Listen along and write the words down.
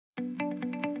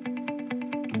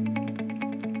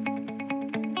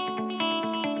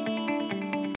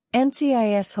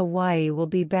NCIS Hawaii will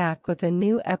be back with a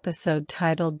new episode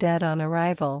titled Dead on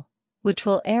Arrival, which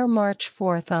will air March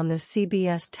 4th on the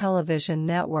CBS television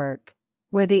network,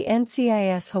 where the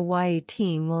NCIS Hawaii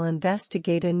team will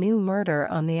investigate a new murder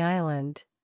on the island.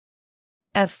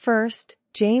 At first,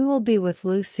 Jane will be with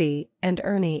Lucy and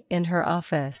Ernie in her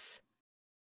office.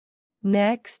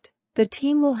 Next, the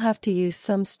team will have to use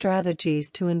some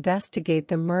strategies to investigate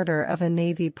the murder of a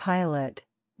Navy pilot,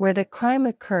 where the crime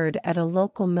occurred at a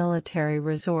local military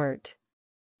resort.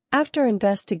 After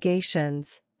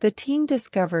investigations, the team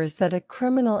discovers that a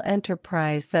criminal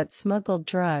enterprise that smuggled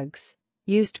drugs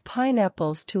used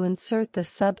pineapples to insert the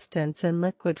substance in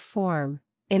liquid form,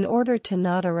 in order to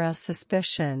not arouse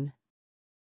suspicion.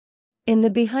 In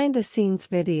the behind-the-scenes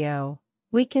video,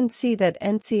 we can see that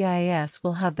NCIS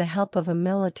will have the help of a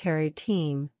military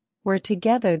team, where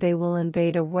together they will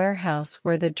invade a warehouse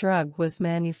where the drug was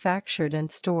manufactured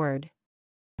and stored.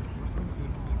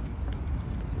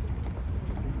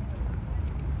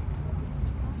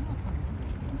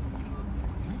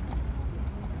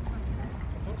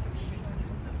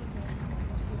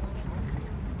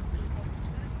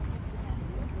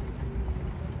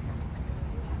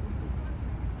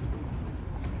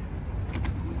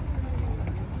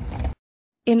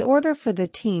 In order for the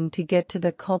team to get to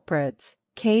the culprits,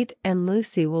 Kate and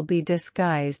Lucy will be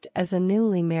disguised as a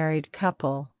newly married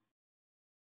couple.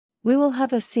 We will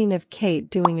have a scene of Kate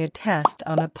doing a test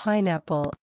on a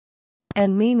pineapple,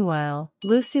 and meanwhile,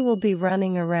 Lucy will be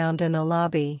running around in a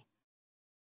lobby.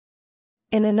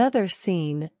 In another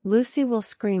scene, Lucy will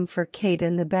scream for Kate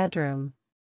in the bedroom.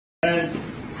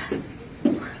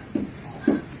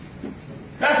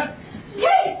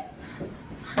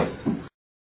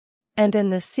 And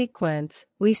in this sequence,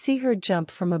 we see her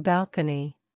jump from a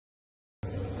balcony.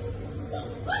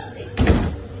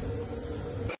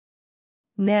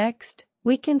 Next,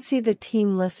 we can see the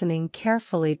team listening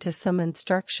carefully to some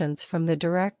instructions from the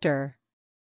director.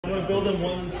 I'm going to build in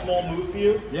one small move for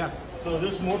you. Yeah. So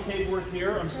there's more paperwork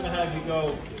here. I'm just going to have you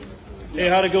go, hey,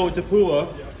 how to go with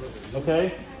Tapua.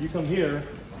 Okay? You come here,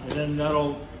 and then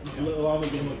that'll allow me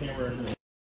to get the camera in.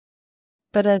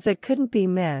 But as it couldn't be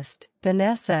missed,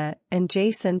 Vanessa and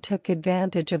Jason took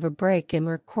advantage of a break in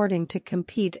recording to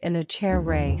compete in a chair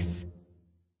race.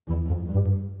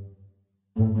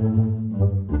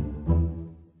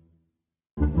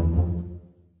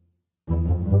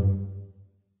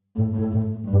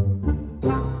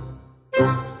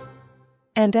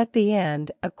 And at the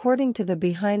end, according to the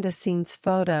behind-the-scenes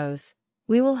photos,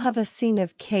 we will have a scene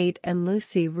of Kate and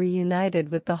Lucy reunited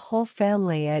with the whole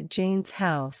family at Jane's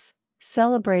house,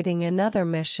 celebrating another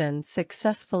mission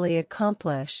successfully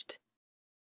accomplished.